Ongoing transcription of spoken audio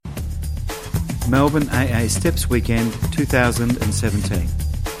Melbourne AA Steps Weekend 2017.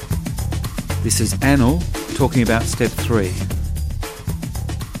 This is Anil talking about Step 3.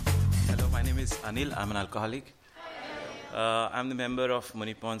 Hello, my name is Anil. I'm an alcoholic. I'm the member of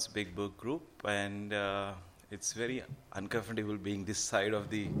Munipon's Big Book group, and it's very uncomfortable being this side of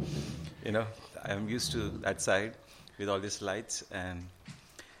the, I'm used to that side with all these lights. And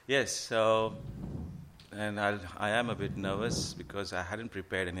yes, so, and I am a bit nervous because I hadn't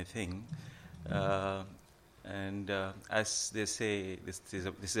prepared anything. As they say, this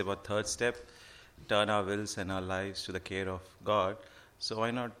is about third step, turn our wills and our lives to the care of God. So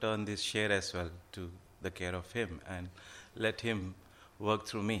why not turn this share as well to the care of Him and let Him work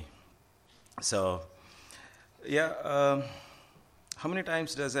through me? So, how many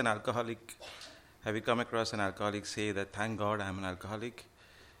times does an alcoholic, have you come across an alcoholic say that, thank God I'm an alcoholic?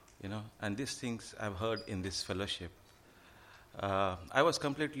 And these things I've heard in this fellowship. I was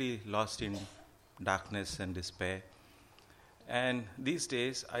completely lost in darkness and despair. And these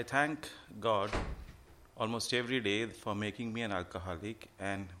days, I thank God almost every day for making me an alcoholic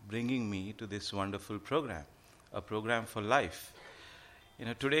and bringing me to this wonderful program, a program for life.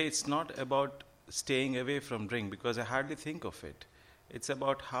 Today it's not about staying away from drink because I hardly think of it. It's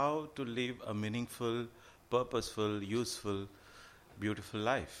about how to live a meaningful, purposeful, useful, beautiful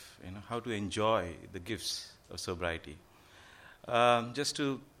life. How to enjoy the gifts of sobriety. Just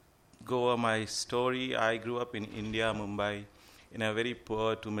to go over my story, I grew up in India, Mumbai, in a very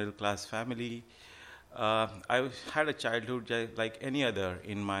poor to middle class family. I had a childhood like any other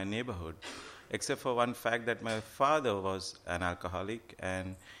in my neighborhood, except for one fact that my father was an alcoholic,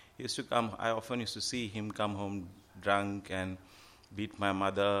 and he used to come. I often used to see him come home drunk and beat my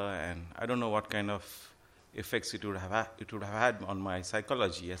mother, and I don't know what kind of effects it would have had on my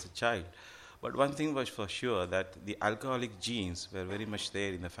psychology as a child. But one thing was for sure, that the alcoholic genes were very much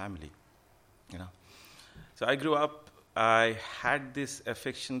there in the family. So I grew up, I had this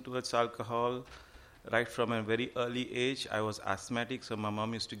affection towards alcohol right from a very early age. I was asthmatic, so my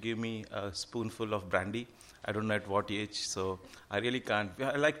mom used to give me a spoonful of brandy. I don't know at what age, so I really can't.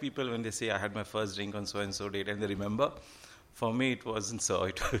 I like people when they say I had my first drink on so-and-so date and they remember. For me, it wasn't so.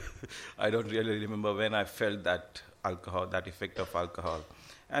 I don't really remember when I felt that alcohol, that effect of alcohol.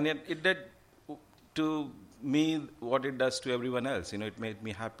 And yet it did to me what it does to everyone else. It made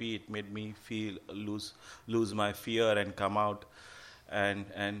me happy. It made me feel lose my fear and come out and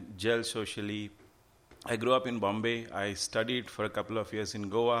gel socially. I grew up in Bombay. I studied for a couple of years in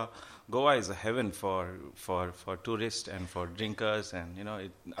Goa. Goa is a heaven for tourists and for drinkers, and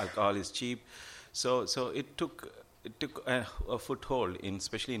alcohol is cheap. So it took a foothold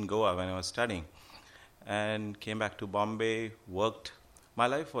especially in Goa when I was studying, and came back to Bombay, worked. My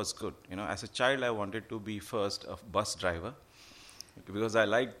life was good. As a child, I wanted to be first a bus driver because I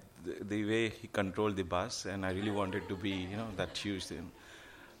liked the way he controlled the bus, and I really wanted to be, that huge thing.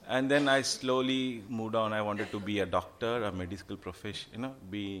 And then I slowly moved on. I wanted to be a doctor, a medical profession,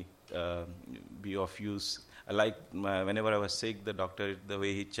 be of use. I liked whenever I was sick, the doctor, the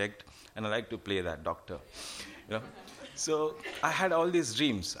way he checked, and I liked to play that doctor. So I had all these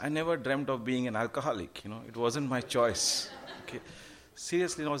dreams. I never dreamt of being an alcoholic. It wasn't my choice. Okay.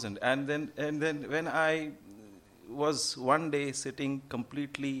 Seriously, it wasn't. And then when I was one day sitting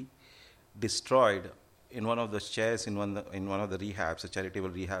completely destroyed in one of those chairs in one of the rehabs, the charitable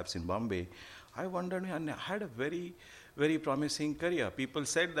rehabs in Bombay, I wondered, and I had a very, very promising career. People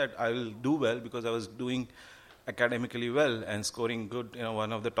said that I will do well because I was doing academically well and scoring good,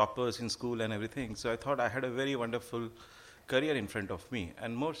 one of the toppers in school and everything. So I thought I had a very wonderful career in front of me,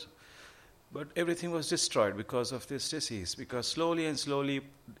 and more. But everything was destroyed because of this disease, because slowly and slowly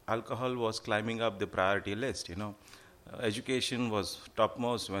alcohol was climbing up the priority list, Education was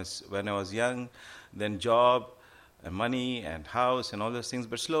topmost when I was young, then job, and money and house and all those things.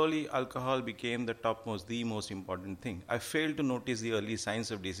 But slowly alcohol became the topmost, the most important thing. I failed to notice the early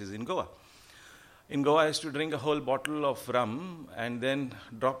signs of disease in Goa. In Goa, I used to drink a whole bottle of rum and then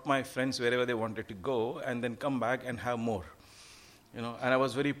drop my friends wherever they wanted to go and then come back and have more. And I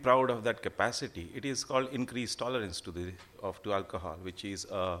was very proud of that capacity. It is called increased tolerance to alcohol, which is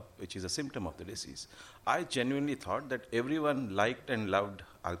a symptom of the disease. I genuinely thought that everyone liked and loved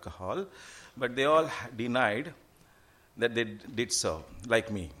alcohol, but they all denied that they did so,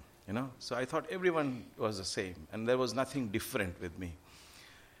 like me. So I thought everyone was the same, and there was nothing different with me.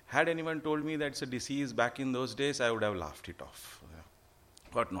 Had anyone told me that it's a disease back in those days, I would have laughed it off.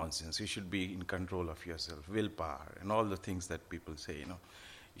 What nonsense, you should be in control of yourself, willpower, and all the things that people say, You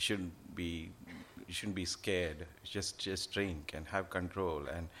you shouldn't be scared. Just drink and have control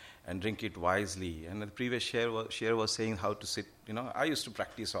and drink it wisely. And the previous share was saying how to sit. I used to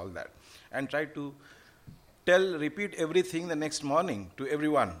practice all that and try to repeat everything the next morning to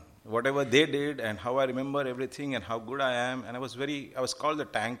everyone, whatever they did and how I remember everything and how good I am. And I was called the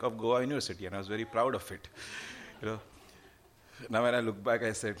tank of Goa University, and I was very proud of it. Now when I look back,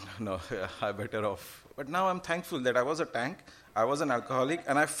 I said, no, I'm better off. But now I'm thankful that I was a tank, I was an alcoholic,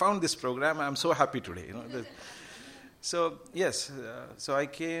 and I found this program. I'm so happy today. So yes, so I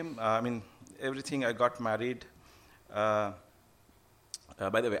came. Everything. I got married. By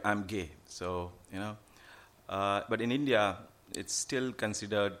the way, I'm gay. So but in India, it's still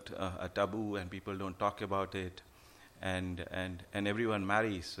considered a taboo, and people don't talk about it, and everyone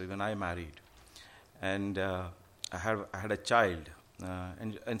marries. So even I married, and I had a child,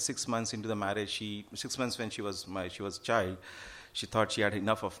 and 6 months into the marriage, 6 months when she was a child, she thought she had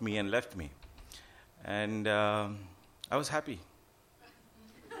enough of me and left me, and I was happy.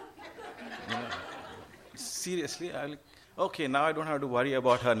 Seriously, okay, now I don't have to worry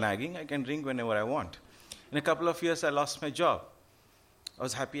about her nagging. I can drink whenever I want. In a couple of years, I lost my job. I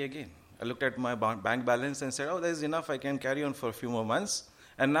was happy again. I looked at my bank balance and said, there's enough. I can carry on for a few more months.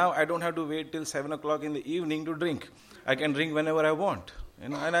 And now I don't have to wait till 7 o'clock in the evening to drink. I can drink whenever I want.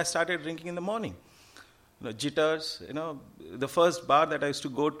 And I started drinking in the morning. Jitters, the first bar that I used to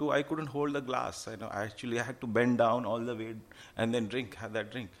go to, I couldn't hold the glass. I had to bend down all the way and then have that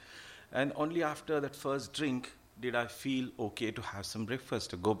drink. And only after that first drink did I feel okay to have some breakfast,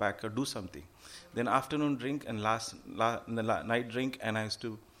 to go back or do something. Then afternoon drink and night drink, and I used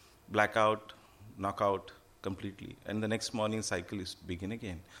to black out, knock out completely. And the next morning cycle used to begin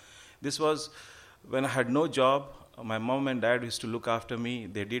again. This was when I had no job. My mom and dad used to look after me.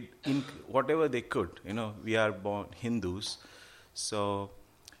 They did whatever they could. We are born Hindus, so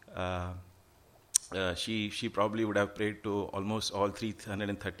she probably would have prayed to almost all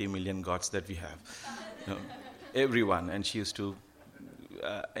 330 million gods that we have. Everyone. And she used to,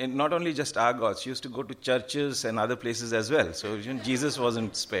 and not only just our gods, she used to go to churches and other places as well. So Jesus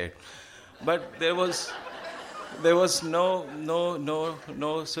wasn't spared. But there was no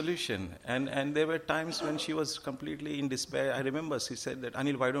solution. And there were times when she was completely in despair. I remember she said that,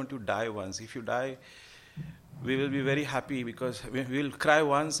 Anil, why don't you die once? If you die, we will be very happy because we'll cry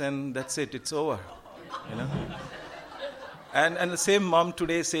once and that's it, it's over. And the same mom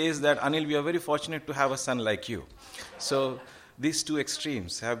today says that, Anil, we are very fortunate to have a son like you. So these two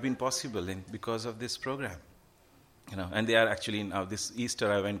extremes have been possible because of this program. And they are actually now, this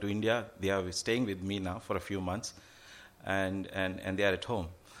Easter I went to India. They are staying with me now for a few months, and they are at home.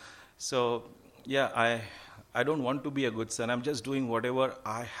 So yeah, I don't want to be a good son. I'm just doing whatever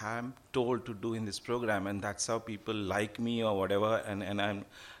I am told to do in this program, and that's how people like me or whatever. And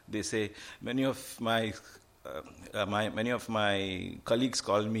they say many of my colleagues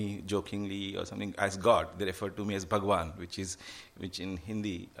call me jokingly or something as God. They refer to me as Bhagwan, which in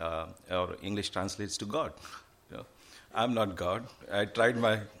Hindi or English translates to God. I'm not God. I tried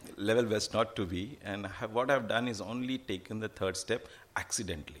my level best not to be, and what I've done is only taken the third step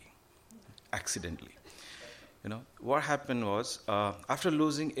accidentally. What happened was, after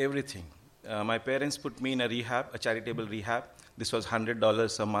losing everything, my parents put me in a charitable rehab. This was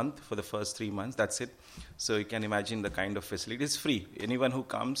 $100 a month for the first 3 months. That's it. So you can imagine the kind of facility. It's free. Anyone who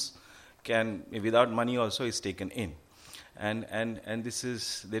comes can, without money also, is taken in. And this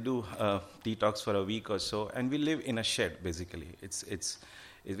is, they do detox for a week or so, and we live in a shed basically.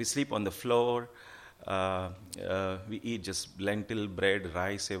 We sleep on the floor. We eat just lentil bread,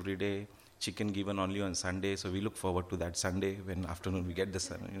 rice every day. Chicken given only on Sunday, so we look forward to that Sunday when afternoon we get the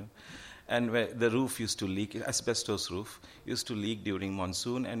sun. And where the roof used to leak, asbestos roof used to leak during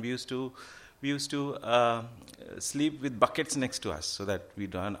monsoon, and we used to sleep with buckets next to us so that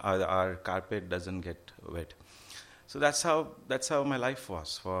our carpet doesn't get wet. So that's how my life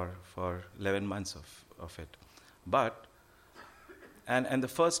was for 11 months of it. But and the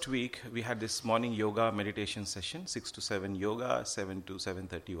first week we had this morning yoga meditation session, 6 to 7 yoga, 7 to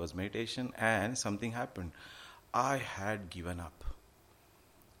 7:30 was meditation, and something happened. I had given up.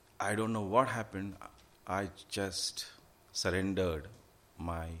 I don't know what happened. I just surrendered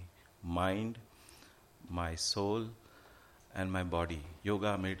my mind, my soul, and my body.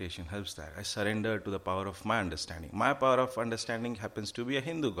 Yoga, meditation helps that. I surrender to the power of my understanding. My power of understanding happens to be a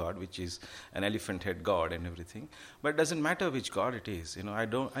Hindu god, which is an elephant head god and everything. But it doesn't matter which god it is.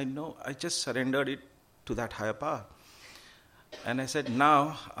 I just surrendered it to that higher power. And I said,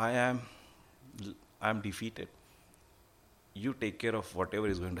 now I am defeated. You take care of whatever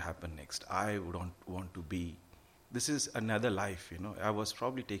is going to happen next. I don't want to be This is another life, I was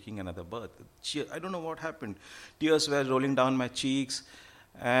probably taking another birth. I don't know what happened. Tears were rolling down my cheeks,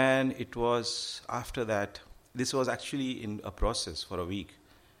 and it was after that, this was actually in a process for a week.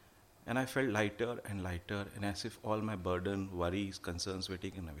 And I felt lighter and lighter, and as if all my burden, worries, concerns were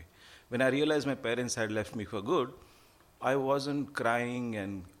taken away. When I realized my parents had left me for good, I wasn't crying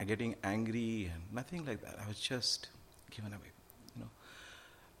and getting angry and nothing like that. I was just given away.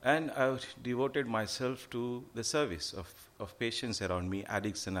 And I devoted myself to the service of patients around me,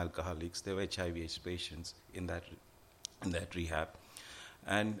 addicts and alcoholics. They were HIV/AIDS patients in that rehab.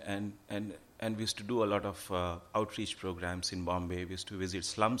 And we used to do a lot of outreach programs in Bombay. We used to visit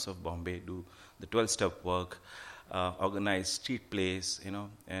slums of Bombay, do the 12-step work, organize street plays,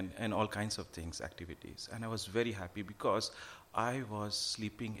 and all kinds of things, activities. And I was very happy because I was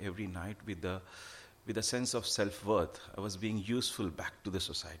sleeping every night with a sense of self-worth. I was being useful back to the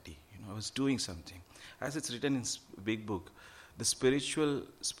society. I was doing something. As it's written in big book, the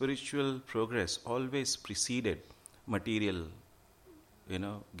spiritual progress always preceded material,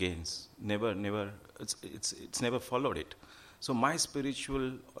 gains. It's never followed it. So my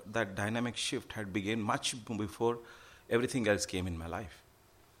spiritual, that dynamic shift had begun much before everything else came in my life.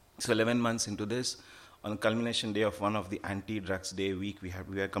 So 11 months into this, on the culmination day of one of the anti-drugs day week, we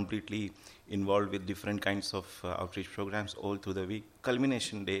were completely involved with different kinds of outreach programs all through the week.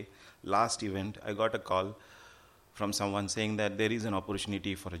 Culmination day, last event, I got a call from someone saying that there is an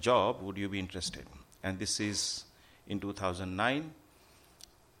opportunity for a job, would you be interested? And this is in 2009.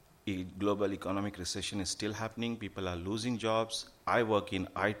 A global economic recession is still happening. People are losing jobs. I work in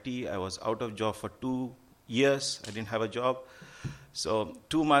IT. I was out of job for 2 years. I didn't have a job. So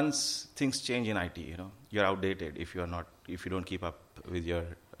 2 months, things change in IT. You're outdated if you don't keep up with your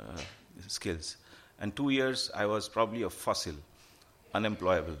skills. And 2 years, I was probably a fossil,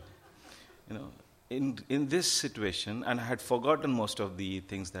 unemployable. In this situation, and I had forgotten most of the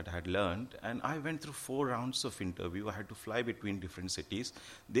things that I had learned, and I went through 4 rounds of interview. I had to fly between different cities.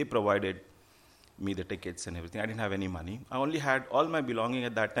 They provided me the tickets and everything. I didn't have any money. I only had, all my belonging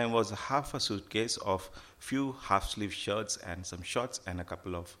at that time was half a suitcase of few half-sleeve shirts and some shorts and a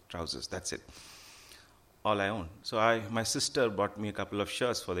couple of trousers. That's it. All I owned. So my sister bought me a couple of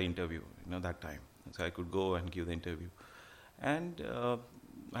shirts for the interview, that time. So I could go and give the interview. And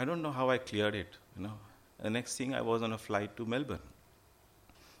I don't know how I cleared it, The next thing, I was on a flight to Melbourne.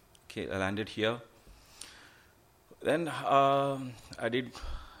 Okay, I landed here. Then I did,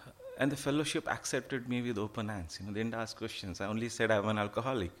 and the fellowship accepted me with open hands. They didn't ask questions. I only said I'm an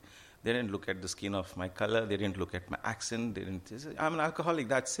alcoholic. They didn't look at the skin of my color. They didn't look at my accent. They said, I'm an alcoholic,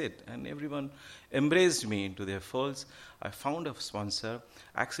 that's it. And everyone embraced me into their folds. I found a sponsor,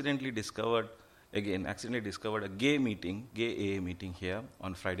 accidentally discovered a gay AA meeting here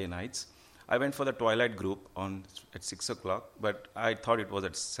on Friday nights. I went for the twilight group at 6 o'clock, but I thought it was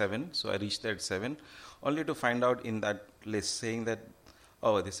at 7, so I reached there at 7, only to find out in that list saying that,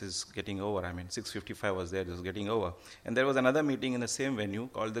 this is getting over. 6:55 was there, this was getting over. And there was another meeting in the same venue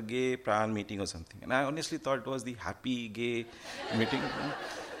called the Gay Pran meeting or something. And I honestly thought it was the happy gay meeting.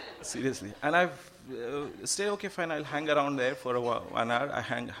 Seriously. And I've said, okay, fine, I'll hang around there for 1 hour. I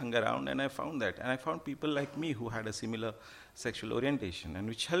hung around, and I found that. And I found people like me who had a similar sexual orientation, and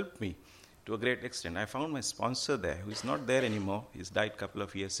which helped me to a great extent. I found my sponsor there, who is not there anymore. He's died a couple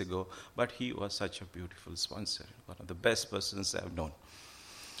of years ago, but he was such a beautiful sponsor, one of the best persons I've known.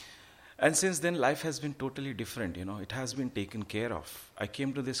 And since then, life has been totally different, It has been taken care of. I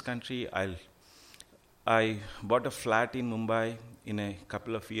came to this country. I bought a flat in Mumbai in a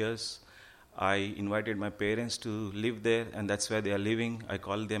couple of years. I invited my parents to live there, and that's where they are living. I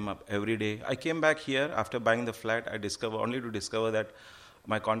call them up every day. I came back here after buying the flat. Only to discover that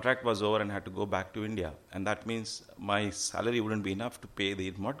my contract was over and I had to go back to India. And that means my salary wouldn't be enough to pay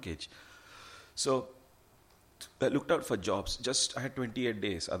the mortgage. So I looked out for jobs. I had 28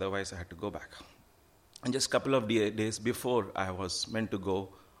 days, otherwise I had to go back. And just a couple of days before I was meant to go,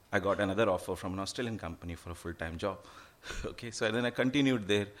 I got another offer from an Australian company for a full-time job. Okay, so then I continued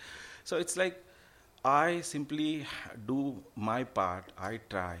there. So it's like I simply do my part, I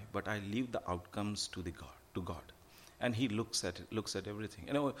try, but I leave the outcomes to God. And He looks at everything.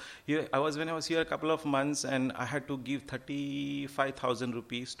 When I was here a couple of months, and I had to give 35,000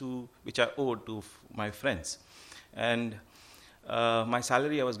 rupees which I owed to my friends. And my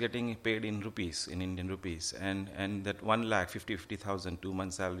salary I was getting paid in rupees, in Indian rupees, and that 1,50,000, 2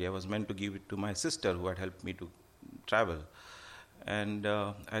 months salary, I was meant to give it to my sister who had helped me to travel. And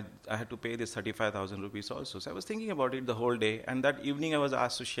I had to pay this 35,000 rupees also. So I was thinking about it the whole day, and that evening I was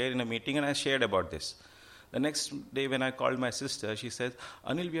asked to share in a meeting, and I shared about this. The next day when I called my sister, she said,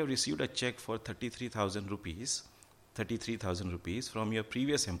 Anil, we have received a check for 33,000 rupees 33,000 rupees from your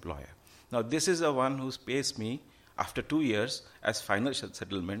previous employer. Now, this is the one who pays me after 2 years as financial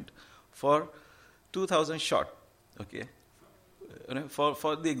settlement for 2,000 short, okay,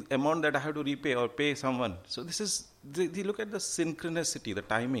 for the amount that I have to repay or pay someone. So this is, they look at the synchronicity, the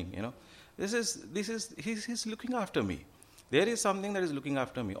timing, he's looking after me. There is something that is looking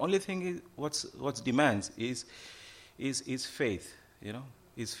after me. Only thing is, what's demands is faith,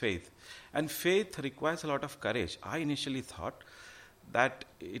 is faith. And faith requires a lot of courage. I initially thought that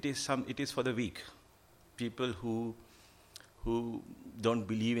it is for the weak, people who don't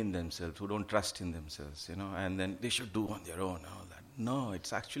believe in themselves, who don't trust in themselves, and then they should do on their own. All that. No,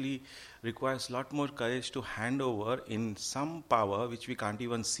 it's actually requires a lot more courage to hand over in some power which we can't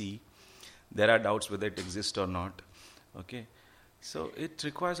even see. There are doubts whether it exists or not. Okay, so it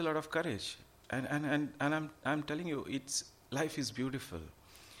requires a lot of courage, and I'm telling you, life is beautiful.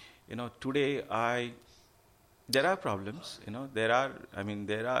 Today there are problems.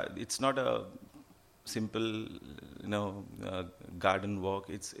 It's not a simple, garden walk.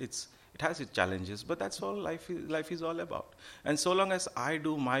 It has its challenges, but that's all life is all about. And so long as I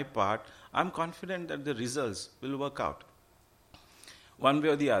do my part, I'm confident that the results will work out, one way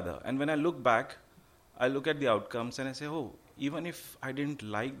or the other. And when I look back, I look at the outcomes and I say, oh, even if I didn't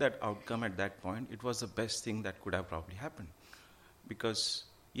like that outcome at that point, it was the best thing that could have probably happened. Because,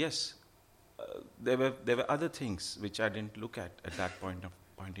 yes, there were other things which I didn't look at that point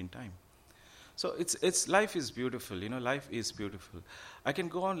in time. So it's life is beautiful, life is beautiful. I can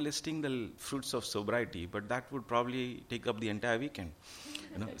go on listing the fruits of sobriety, but that would probably take up the entire weekend.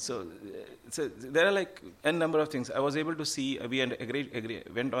 So there are like n number of things. I was able to see, we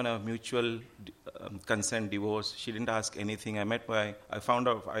went on a mutual consent divorce. She didn't ask anything. I found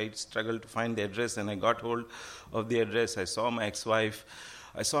out, I struggled to find the address, and I got hold of the address. I saw my ex-wife.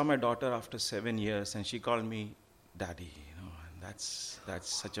 I saw my daughter after 7 years, and she called me Daddy, and that's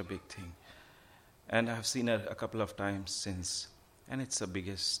such a big thing. And I've seen her a couple of times since, and it's the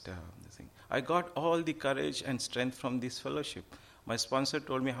biggest thing. I got all the courage and strength from this fellowship. My sponsor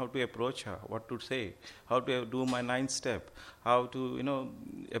told me how to approach her, what to say, how to do my 9th step, how to,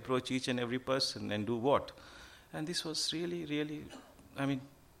 approach each and every person and do what. And this was really, really,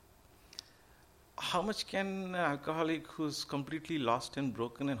 how much can an alcoholic who's completely lost and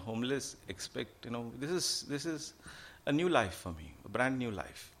broken and homeless expect? This is a new life for me, a brand new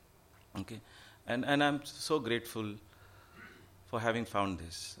life. Okay, and I'm so grateful for having found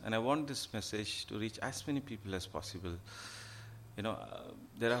this. And I want this message to reach as many people as possible.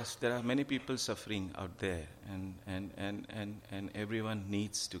 There are many people suffering out there, and everyone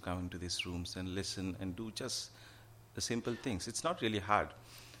needs to come into these rooms and listen and do just the simple things. It's not really hard.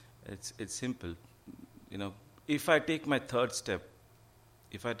 It's simple. If I take my third step,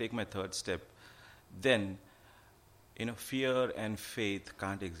 then fear and faith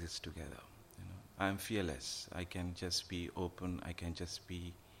can't exist together. I'm fearless. I can just be open. I can just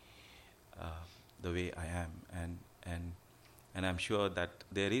be the way I am, and I'm sure that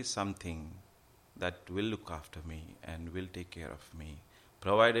there is something that will look after me and will take care of me,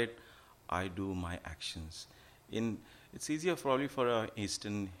 provided I do my actions. It's easier probably for an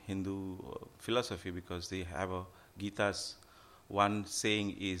Eastern Hindu philosophy, because they have a Gita's one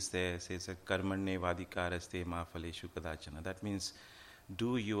saying is there, says karmanne vadikaraste ma phaleshu kadachana. That means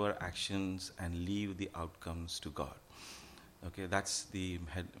do your actions and leave the outcomes to God. Okay, that's the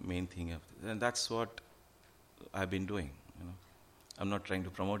main thing, and that's what I've been doing. I'm not trying to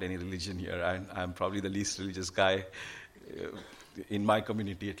promote any religion here. I'm probably the least religious guy in my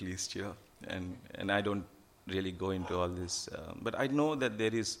community, at least here, and I don't really go into all this. But I know that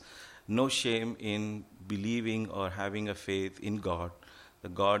there is no shame in believing or having a faith in God, the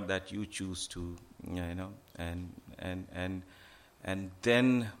God that you choose to, and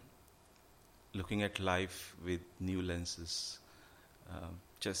then looking at life with new lenses.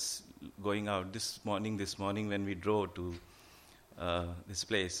 Just going out this morning when we drove to this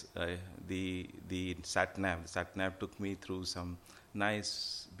place, the sat-nav took me through some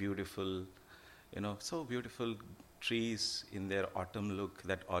nice, beautiful, so beautiful trees in their autumn look,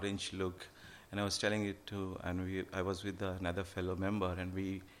 that orange look. And I was telling it to, I was with another fellow member, and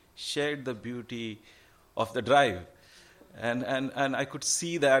we shared the beauty of the drive. And I could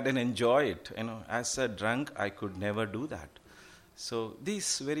see that and enjoy it. As a drunk, I could never do that. So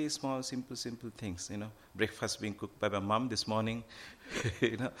these very small, simple things, breakfast being cooked by my mom this morning,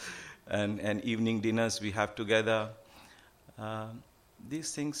 and evening dinners we have together.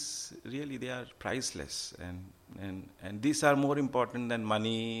 These things, really, they are priceless, and these are more important than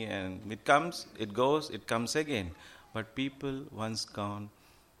money. And it comes, it goes, it comes again. But people, once gone,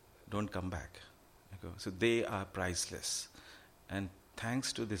 don't come back. So they are priceless. And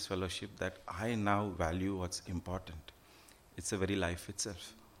thanks to this fellowship that I now value what's important. It's the very life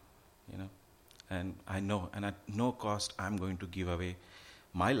itself, And I know, and at no cost, I'm going to give away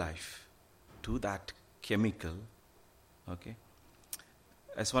my life to that chemical, okay?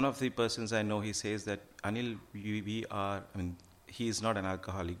 As one of the persons I know, he says that, Anil, he is not an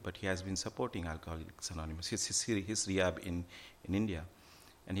alcoholic, but he has been supporting Alcoholics Anonymous. His rehab in India,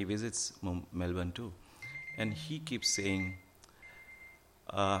 and he visits Melbourne too. And he keeps saying,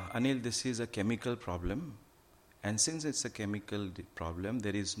 Anil, this is a chemical problem, and since it's a chemical problem,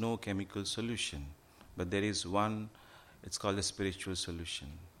 there is no chemical solution, but there is one, it's called a spiritual solution,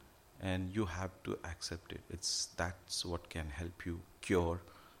 and you have to accept it. That's what can help you cure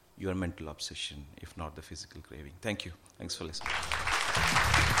your mental obsession, if not the physical craving. Thank you. Thanks for listening.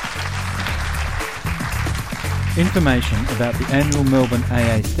 Information about the annual Melbourne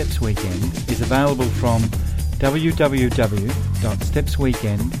AA Steps Weekend is available from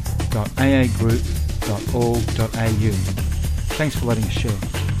www.stepsweekend.aagroup.org.au. Thanks for letting us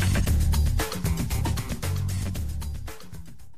share.